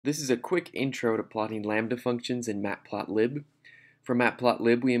This is a quick intro to plotting lambda functions in Matplotlib. For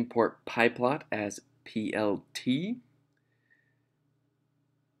Matplotlib, we import pyplot as plt.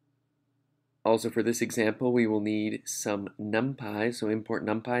 Also, for this example, we will need some numpy, so import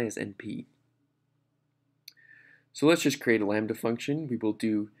numpy as np. So let's just create a lambda function. We will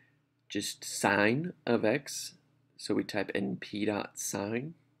do just sin of x, so we type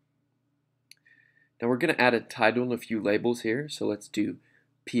np.sin. Now we're going to add a title and a few labels here, so let's do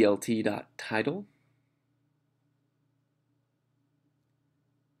plt.title.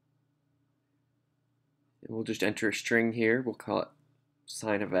 And we'll just enter a string here. We'll call it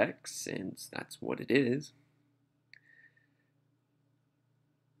sin of x, and that's what it is.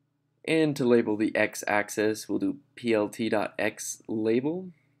 And to label the x-axis, we'll do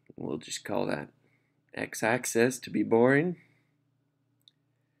plt.xlabel. We'll just call that x-axis to be boring.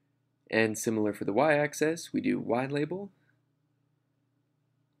 And similar for the y-axis, we do ylabel.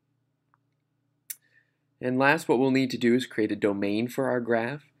 And last, what we'll need to do is create a domain for our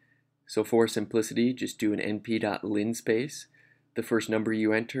graph. So for simplicity, just do an np.linspace. The first number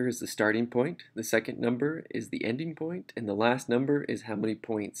you enter is the starting point, the second number is the ending point, and the last number is how many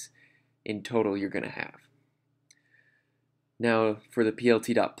points in total you're going to have. Now for the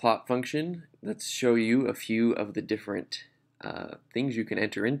plt.plot function, let's show you a few of the different things you can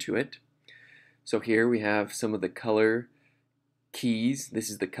enter into it. So here we have some of the color keys. This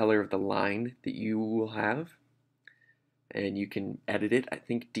is the color of the line that you will have, and you can edit it. I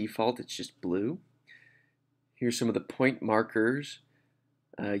think default it's just blue. Here's some of the point markers.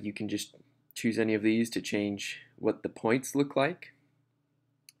 You can just choose any of these to change what the points look like.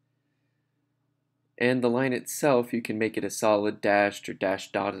 And the line itself, you can make it a solid dashed or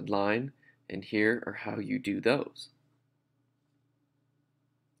dash dotted line, and here are how you do those.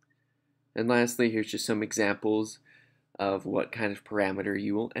 And lastly, here's just some examples of what kind of parameter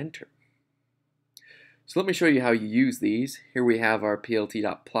you will enter. So let me show you how you use these. Here we have our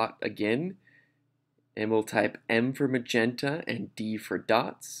plt.plot again, and we'll type M for magenta and D for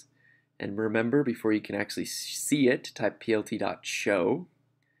dots. And remember, before you can actually see it, type plt.show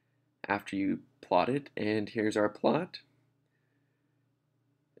after you plot it. And here's our plot.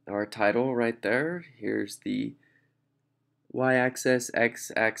 Our title right there. Here's the y-axis,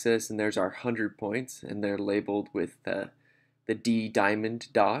 x-axis, and there's our 100 points, and they're labeled with the D diamond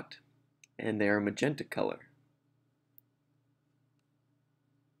dot, and they're magenta color.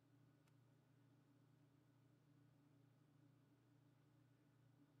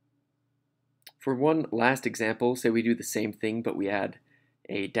 For one last example, say we do the same thing, but we add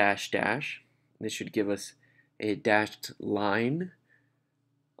a dash dash. This should give us a dashed line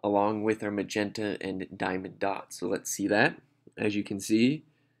along with our magenta and diamond dots. So let's see that. As you can see,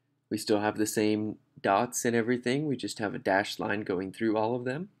 we still have the same dots and everything. We just have a dashed line going through all of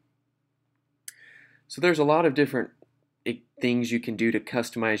them. So there's a lot of different things you can do to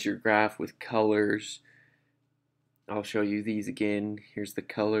customize your graph with colors. I'll show you these again. Here's the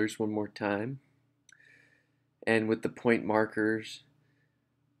colors one more time. And with the point markers,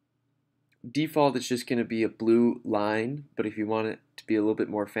 default it's just going to be a blue line, but if you want it to be a little bit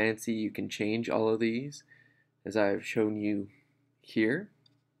more fancy, you can change all of these as I've shown you here.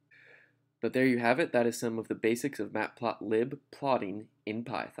 But there you have it. That is some of the basics of Matplotlib plotting in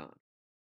Python.